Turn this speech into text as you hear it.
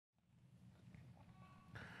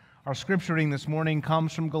Our scripture reading this morning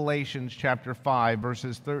comes from Galatians chapter 5,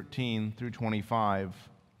 verses 13 through 25.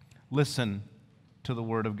 Listen to the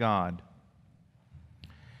word of God.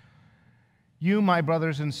 You, my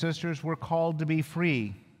brothers and sisters, were called to be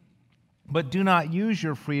free, but do not use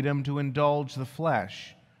your freedom to indulge the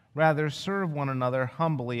flesh. Rather, serve one another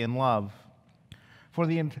humbly in love. For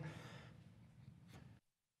the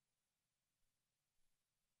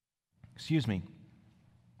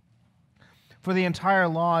entire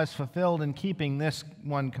law is fulfilled in keeping this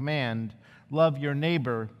one command: love your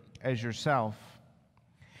neighbor as yourself.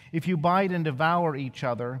 If you bite and devour each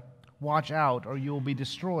other, watch out, or you will be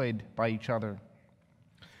destroyed by each other.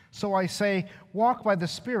 So I say, walk by the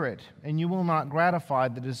Spirit, and you will not gratify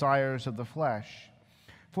the desires of the flesh.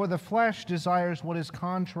 For the flesh desires what is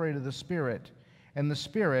contrary to the Spirit, and the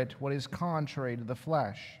Spirit what is contrary to the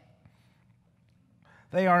flesh.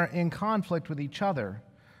 They are in conflict with each other,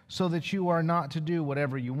 so that you are not to do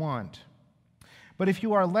whatever you want. But if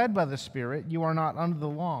you are led by the Spirit, you are not under the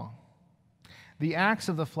law. The acts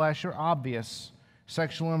of the flesh are obvious: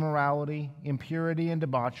 sexual immorality, impurity and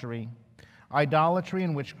debauchery, idolatry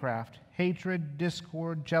and witchcraft, hatred,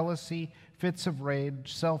 discord, jealousy, fits of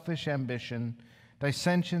rage, selfish ambition,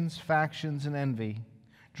 dissensions, factions, and envy,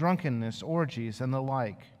 drunkenness, orgies, and the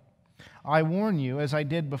like. I warn you, as I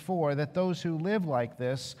did before, that those who live like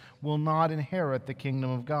this will not inherit the kingdom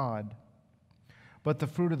of God. But the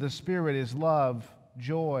fruit of the Spirit is love,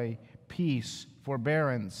 joy, peace,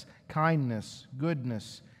 forbearance, kindness,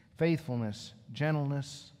 goodness, faithfulness,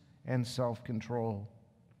 gentleness, and self-control.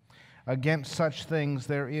 Against such things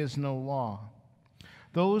there is no law.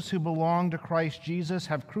 Those who belong to Christ Jesus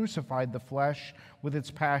have crucified the flesh with its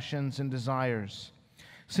passions and desires.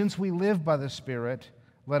 Since we live by the Spirit,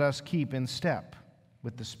 let us keep in step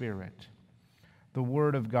with the Spirit. The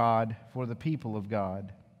word of God for the people of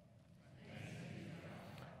God.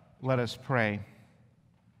 Let us pray.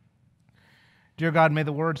 Dear God, may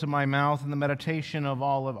the words of my mouth and the meditation of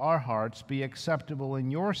all of our hearts be acceptable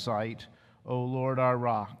in your sight, O Lord, our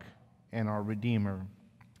rock and our Redeemer.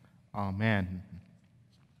 Amen.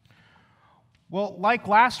 Well, like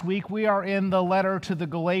last week, we are in the letter to the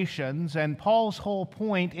Galatians, and Paul's whole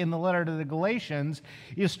point in the letter to the Galatians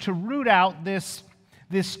is to root out this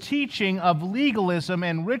teaching of legalism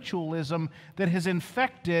and ritualism that has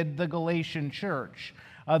infected the Galatian church.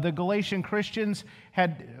 The Galatian Christians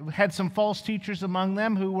had some false teachers among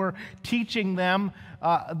them who were teaching them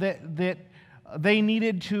that they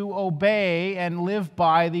needed to obey and live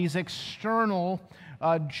by these external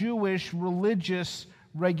Jewish religious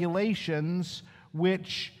regulations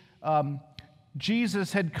which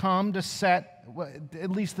Jesus had come to set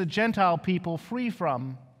at least the Gentile people free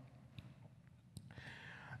from.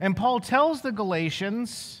 And Paul tells the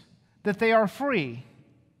Galatians that they are free.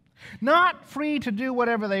 Not free to do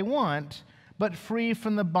whatever they want, but free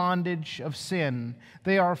from the bondage of sin.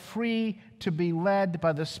 They are free to be led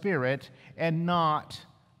by the Spirit and not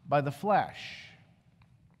by the flesh.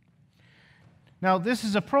 Now, this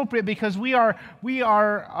is appropriate because we are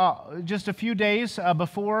just a few days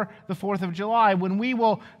before the 4th of July, when we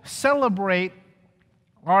will celebrate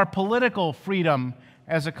our political freedom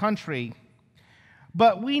as a country.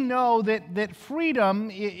 But we know that freedom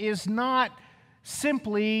is not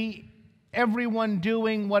simply everyone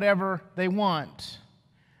doing whatever they want,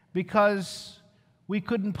 because we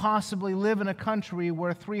couldn't possibly live in a country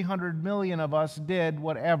where 300 million of us did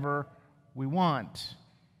whatever we want.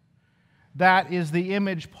 That is the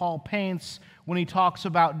image Paul paints when he talks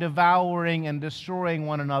about devouring and destroying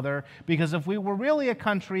one another, because if we were really a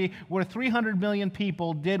country where 300 million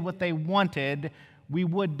people did what they wanted, we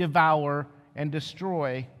would devour and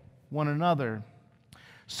destroy one another.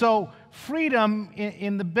 So freedom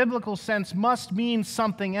in the biblical sense must mean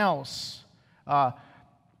something else.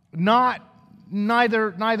 Neither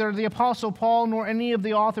the Apostle Paul nor any of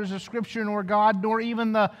the authors of Scripture nor God nor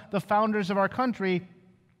even the founders of our country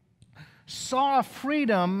saw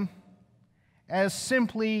freedom as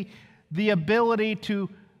simply the ability to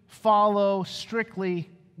follow strictly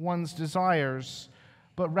one's desires,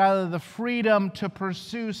 but rather the freedom to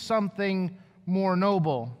pursue something more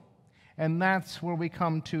noble. And that's where we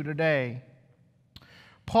come to today.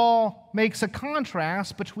 Paul makes a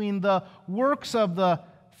contrast between the works of the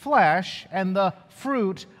flesh and the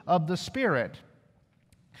fruit of the Spirit.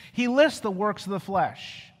 He lists the works of the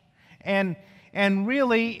flesh. And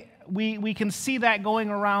really, we can see that going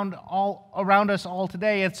around us all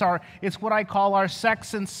today. It's what I call our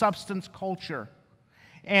sex and substance culture.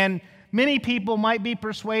 And many people might be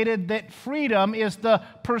persuaded that freedom is the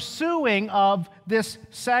pursuing of this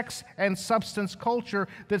sex and substance culture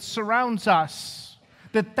that surrounds us.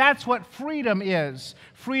 that that's what freedom is.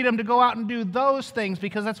 Freedom to go out and do those things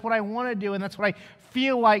because that's what I want to do and that's what I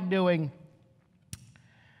feel like doing.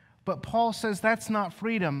 But Paul says that's not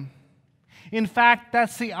freedom. In fact,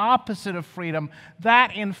 that's the opposite of freedom.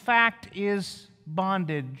 That, in fact, is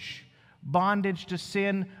bondage. Bondage to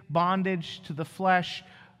sin, bondage to the flesh.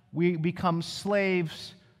 We become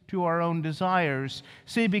slaves to our own desires.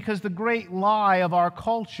 See, because the great lie of our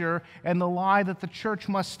culture and the lie that the church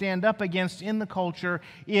must stand up against in the culture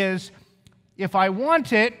is, if I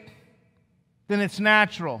want it, then it's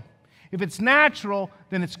natural. If it's natural,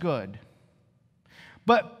 then it's good.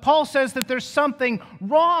 But Paul says that there's something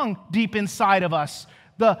wrong deep inside of us.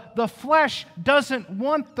 The flesh doesn't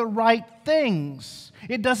want the right things.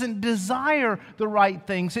 It doesn't desire the right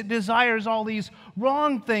things. It desires all these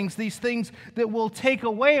wrong things, these things that will take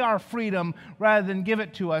away our freedom rather than give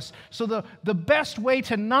it to us. So the best way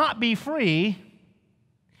to not be free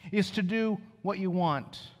is to do what you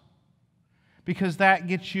want, because that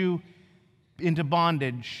gets you into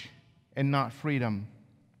bondage and not freedom.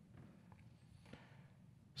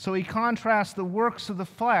 So he contrasts the works of the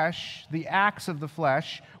flesh, the acts of the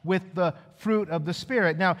flesh, with the fruit of the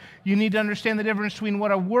Spirit. Now, you need to understand the difference between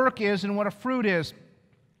what a work is and what a fruit is.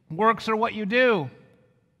 Works are what you do.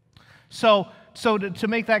 So to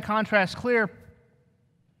make that contrast clear,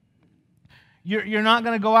 you're not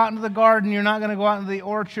going to go out into the garden, you're not going to go out into the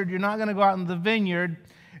orchard, you're not going to go out into the vineyard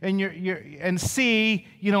and see,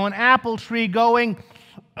 an apple tree going,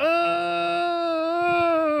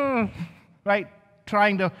 right?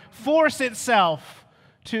 Trying to force itself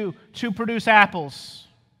to produce apples,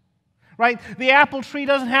 right? The apple tree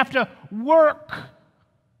doesn't have to work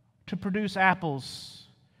to produce apples.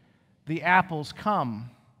 The apples come,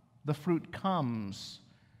 the fruit comes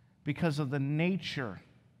because of the nature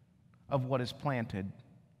of what is planted.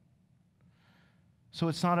 So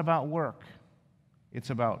it's not about work,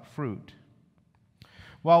 it's about fruit.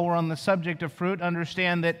 While we're on the subject of fruit,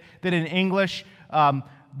 understand that in English,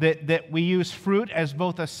 that we use fruit as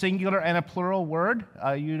both a singular and a plural word.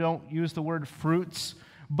 You don't use the word fruits,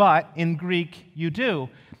 but in Greek you do.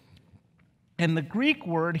 And the Greek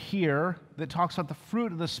word here that talks about the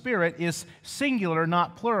fruit of the Spirit is singular,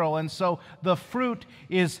 not plural. And so the fruit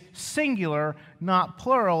is singular, not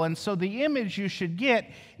plural. And so the image you should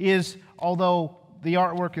get is, although the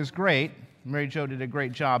artwork is great, Mary Jo did a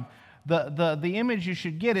great job, the image you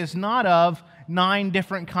should get is not of 9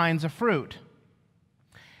 different kinds of fruit.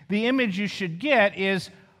 The image you should get is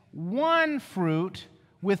one fruit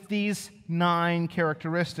with these 9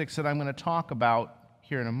 characteristics that I'm going to talk about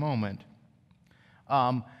here in a moment.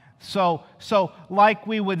 So like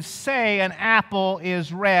we would say an apple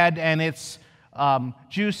is red and it's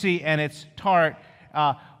juicy and it's tart.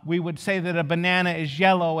 We would say that a banana is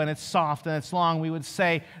yellow and it's soft and it's long. We would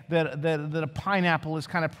say that a pineapple is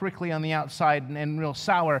kind of prickly on the outside and real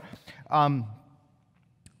sour.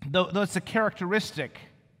 That's a characteristic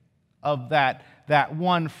of that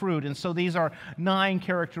one fruit. And so these are 9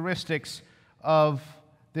 characteristics of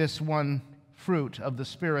this one fruit of the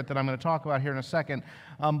Spirit that I'm going to talk about here in a second.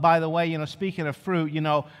 By the way, speaking of fruit,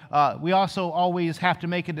 we also always have to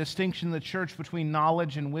make a distinction in the church between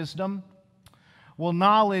knowledge and wisdom. Well,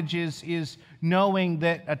 knowledge is knowing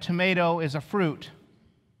that a tomato is a fruit.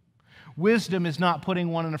 Wisdom is not putting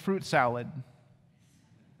one in a fruit salad.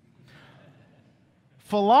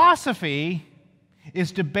 Philosophy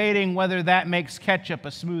is debating whether that makes ketchup a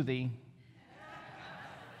smoothie.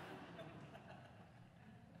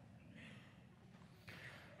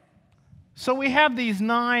 So we have these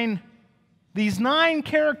nine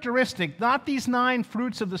characteristics, not these 9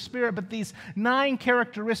 fruits of the Spirit, but these 9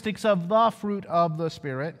 characteristics of the fruit of the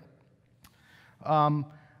Spirit. I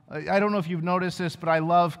don't know if you've noticed this, but I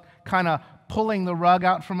love kind of pulling the rug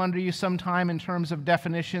out from under you sometime in terms of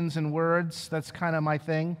definitions and words. That's kind of my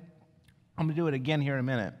thing. I'm going to do it again here in a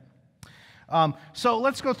minute. So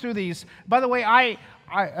let's go through these. By the way,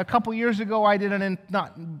 a couple years ago, I did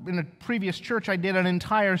not in a previous church, I did an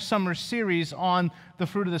entire summer series on the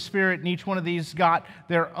fruit of the Spirit, and each one of these got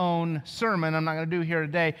their own sermon. I'm not going to do here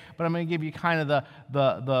today, but I'm going to give you kind of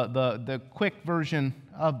the quick version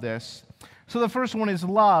of this. So the first one is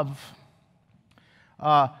love.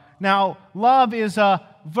 Now, love is a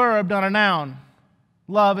verb, not a noun.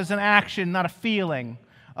 Love is an action, not a feeling.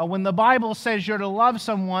 When the Bible says you're to love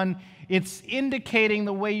someone, it's indicating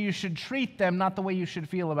the way you should treat them, not the way you should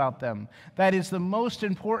feel about them. That is the most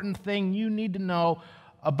important thing you need to know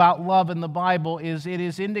about love in the Bible, is it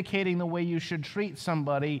is indicating the way you should treat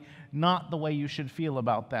somebody, not the way you should feel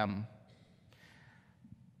about them.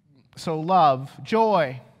 So love,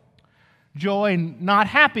 joy, not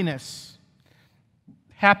happiness.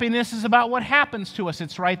 Happiness is about what happens to us.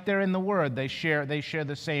 It's right there in the word. They share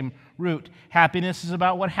the same root. Happiness is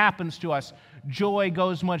about what happens to us. Joy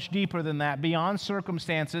goes much deeper than that, beyond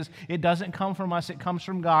circumstances. It doesn't come from us, it comes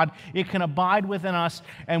from God. It can abide within us,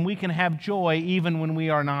 and we can have joy even when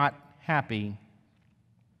we are not happy.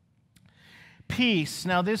 Peace.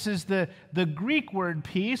 Now, this is the Greek word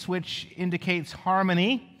peace, which indicates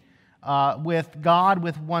harmony with God,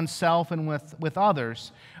 with oneself, and with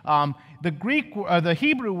others. The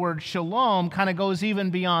Hebrew word shalom kind of goes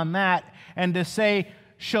even beyond that, and to say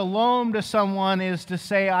shalom to someone is to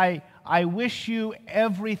say, I wish you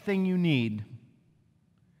everything you need.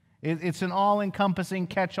 It's an all-encompassing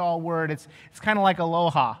catch-all word. It's kind of like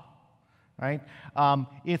aloha, right?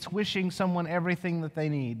 It's wishing someone everything that they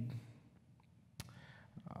need.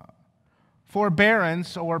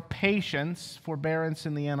 Forbearance or patience, forbearance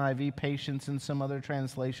in the NIV, patience in some other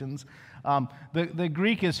translations. The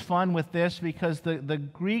Greek is fun with this because the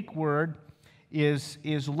Greek word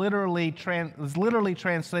is literally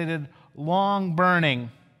translated long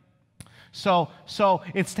burning. So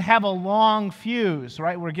it's to have a long fuse,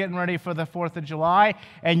 right? We're getting ready for the 4th of July,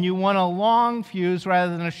 and you want a long fuse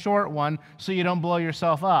rather than a short one so you don't blow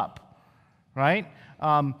yourself up, right?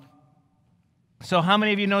 So how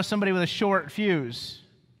many of you know somebody with a short fuse?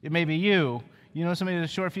 It may be you. You know somebody with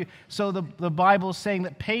a short fuse. So the Bible's saying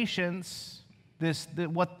that patience,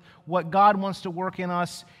 what God wants to work in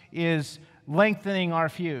us is lengthening our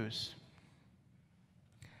fuse.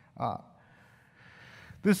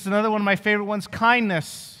 This is another one of my favorite ones,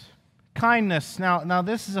 kindness. Kindness. Now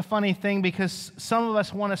this is a funny thing because some of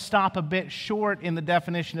us want to stop a bit short in the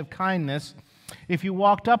definition of kindness. If you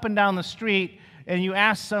walked up and down the street and you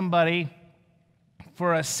asked somebody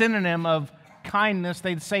for a synonym of kindness,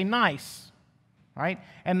 they'd say nice, right?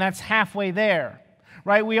 And that's halfway there,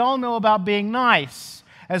 right? We all know about being nice.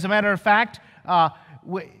 As a matter of fact,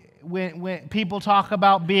 when people talk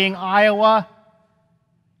about being Iowa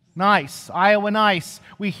nice,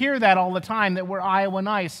 we hear that all the time, that we're Iowa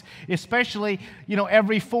nice. Especially,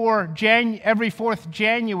 every 4th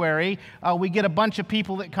January, we get a bunch of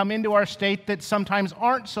people that come into our state that sometimes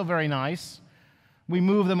aren't so very nice. We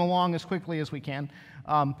move them along as quickly as we can.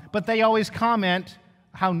 But they always comment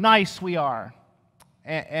how nice we are.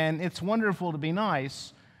 And it's wonderful to be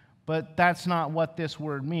nice, but that's not what this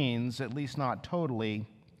word means, at least not totally.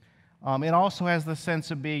 It also has the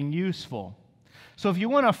sense of being useful. So if you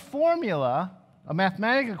want a formula, a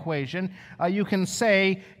mathematical equation, you can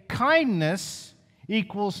say kindness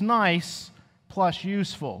equals nice plus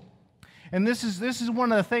useful. And this is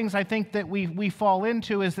one of the things I think that we fall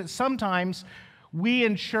into, is that sometimes we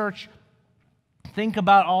in church think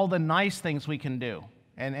about all the nice things we can do.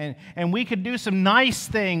 And we could do some nice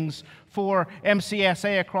things for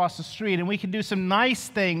MCSA across the street, and we can do some nice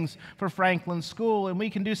things for Franklin School, and we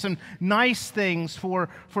can do some nice things for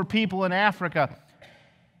people in Africa.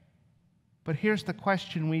 But here's the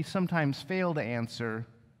question we sometimes fail to answer.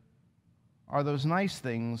 Are those nice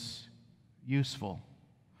things useful?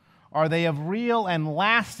 Are they of real and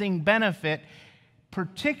lasting benefit,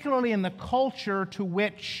 particularly in the culture to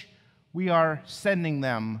which we are sending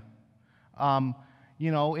them?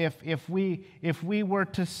 If we were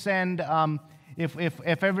to send,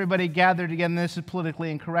 if everybody gathered together, and this is politically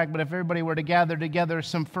incorrect, but if everybody were to gather together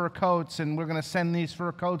some fur coats and we're going to send these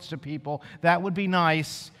fur coats to people, that would be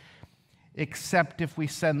nice, except if we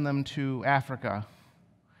send them to Africa.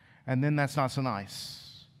 And then that's not so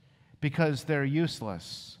nice, because they're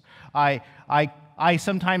useless. I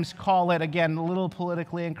sometimes call it, again, a little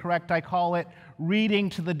politically incorrect, I call it reading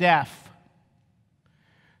to the deaf.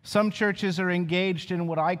 Some churches are engaged in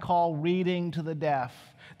what I call reading to the deaf.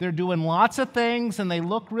 They're doing lots of things, and they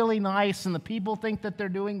look really nice, and the people think that they're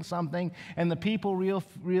doing something, and the people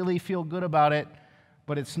really feel good about it,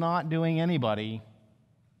 but it's not doing anybody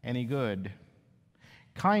any good.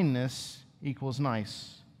 Kindness equals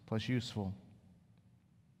nice plus useful.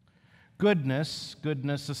 Goodness,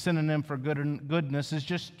 a synonym for goodness, is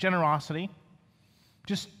just generosity,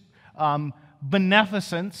 just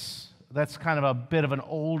beneficence. That's kind of a bit of an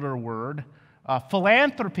older word.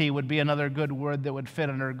 Philanthropy would be another good word that would fit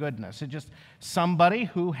under goodness. It's just somebody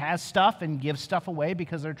who has stuff and gives stuff away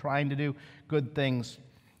because they're trying to do good things.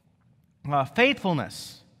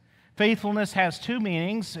 Faithfulness. Faithfulness has two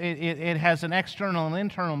meanings. It has an external and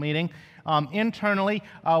internal meaning. Internally,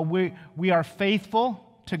 we are faithful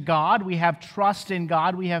to God. We have trust in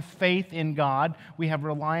God. We have faith in God. We have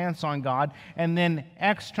reliance on God. And then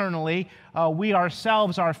externally, we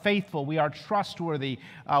ourselves are faithful. We are trustworthy.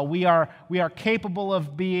 We are capable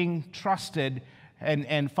of being trusted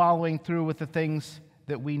and following through with the things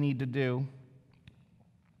that we need to do.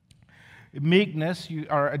 Meekness,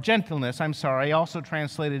 or gentleness, also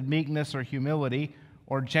translated meekness or humility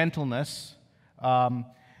or gentleness.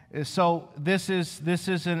 So this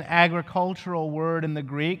is an agricultural word in the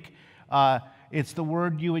Greek. It's the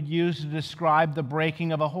word you would use to describe the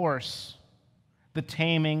breaking of a horse, the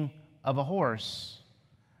taming of a horse.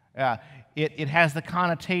 It has the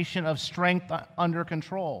connotation of strength under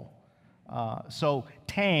control. So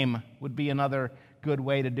tame would be another good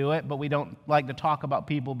way to do it, but we don't like to talk about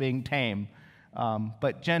people being tame.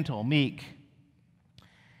 But gentle, meek.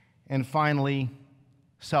 And finally,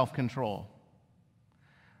 self-control,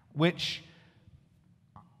 which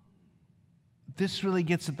this really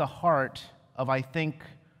gets at the heart of, I think,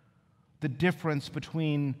 the difference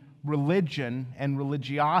between religion and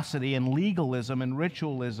religiosity and legalism and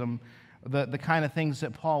ritualism, the kind of things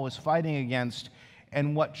that Paul was fighting against,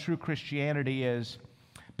 and what true Christianity is.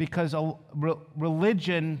 Because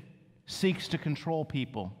religion seeks to control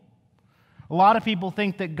people. A lot of people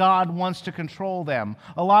think that God wants to control them.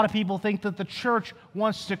 A lot of people think that the church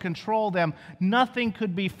wants to control them. Nothing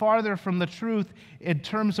could be farther from the truth in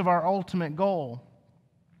terms of our ultimate goal.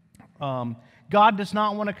 God does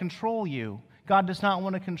not want to control you. God does not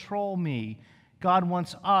want to control me. God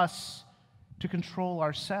wants us to control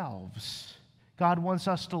ourselves. God wants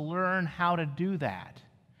us to learn how to do that.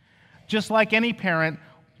 Just like any parent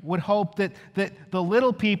would hope that the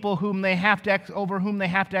little people over whom they have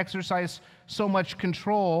to exercise so much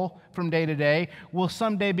control from day to day will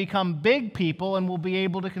someday become big people and will be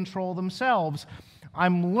able to control themselves.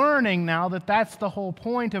 I'm learning now that that's the whole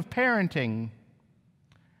point of parenting.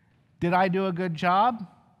 Did I do a good job?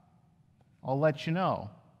 I'll let you know.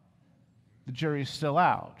 The jury's still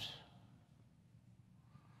out.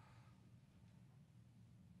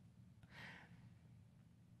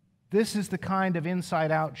 This is the kind of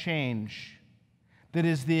inside-out change that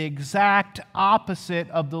is the exact opposite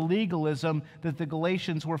of the legalism that the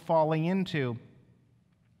Galatians were falling into.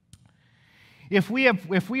 If we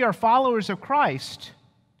are followers of Christ,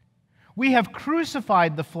 we have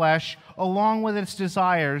crucified the flesh along with its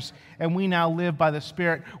desires, and we now live by the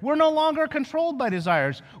Spirit. We're no longer controlled by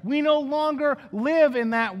desires. We no longer live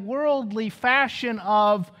in that worldly fashion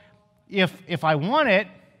of, if I want it,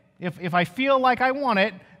 if I feel like I want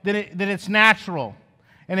it, that it's natural.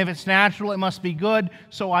 And if it's natural, it must be good,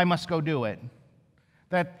 so I must go do it.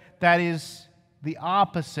 That is the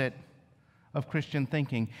opposite of Christian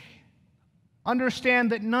thinking.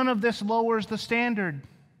 Understand that none of this lowers the standard.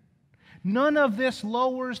 None of this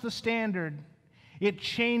lowers the standard. It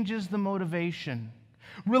changes the motivation.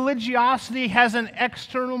 Religiosity has an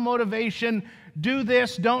external motivation. Do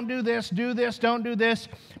this, don't do this, do this, don't do this,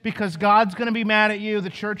 because God's going to be mad at you, the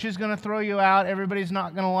church is going to throw you out, everybody's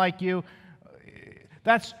not going to like you.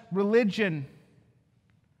 That's religion.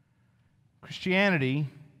 Christianity,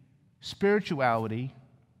 spirituality,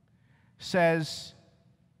 says,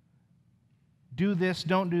 do this,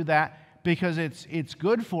 don't do that, because it's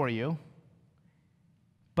good for you.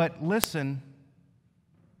 But listen,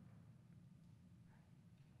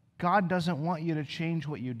 God doesn't want you to change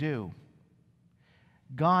what you do.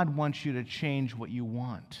 God wants you to change what you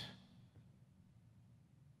want.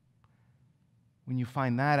 When you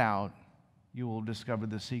find that out, you will discover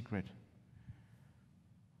the secret.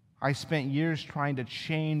 I spent years trying to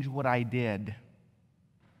change what I did.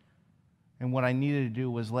 And what I needed to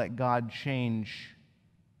do was let God change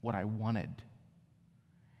what I wanted.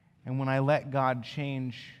 And when I let God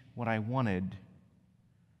change what I wanted,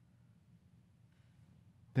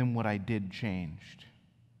 then what I did changed.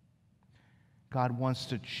 God wants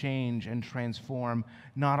to change and transform,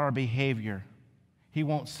 not our behavior. He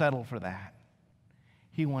won't settle for that.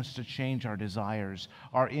 He wants to change our desires,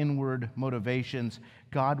 our inward motivations.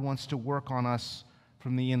 God wants to work on us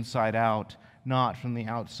from the inside out, not from the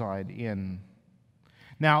outside in.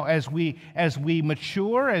 Now, as we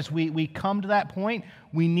mature, as we come to that point,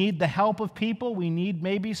 we need the help of people. We need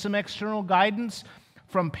maybe some external guidance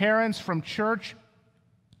from parents, from church.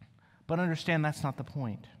 But understand that's not the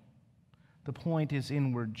point. The point is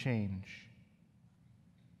inward change.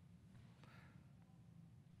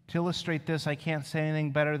 To illustrate this, I can't say anything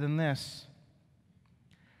better than this.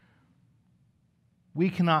 We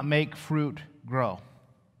cannot make fruit grow.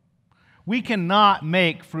 We cannot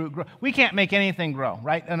make fruit grow. We can't make anything grow,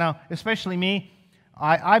 right? And now, especially me,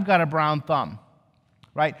 I've got a brown thumb,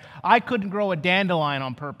 right? I couldn't grow a dandelion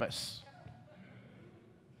on purpose.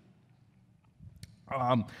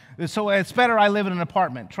 So it's better I live in an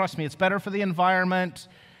apartment. Trust me, it's better for the environment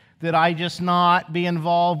that I just not be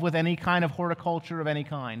involved with any kind of horticulture of any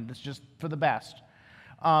kind. It's just for the best.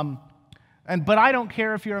 But I don't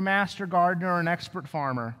care if you're a master gardener or an expert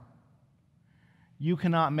farmer. you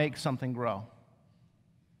cannot make something grow.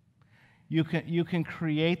 You can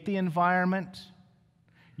create the environment.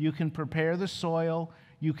 You can prepare the soil.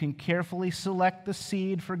 You can carefully select the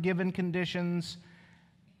seed for given conditions.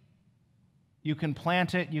 You can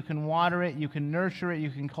plant it. You can water it. You can nurture it.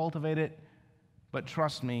 You can cultivate it. But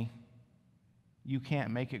trust me, you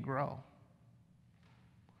can't make it grow.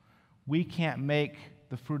 We can't make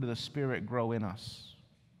the fruit of the Spirit grow in us.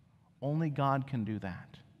 Only God can do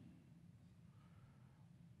that.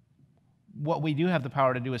 What we do have the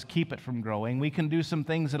power to do is keep it from growing. We can do some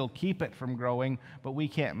things that'll keep it from growing, but we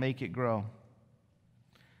can't make it grow.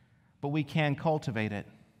 But we can cultivate it.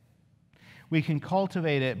 We can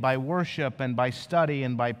cultivate it by worship and by study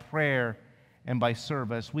and by prayer and by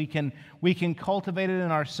service. We can cultivate it in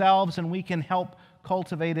ourselves, and we can help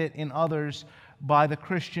cultivate it in others by the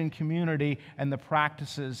Christian community and the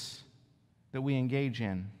practices that we engage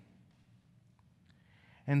in.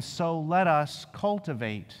 And so let us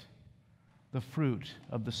cultivate the fruit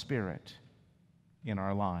of the Spirit in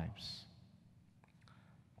our lives.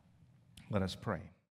 Let us pray.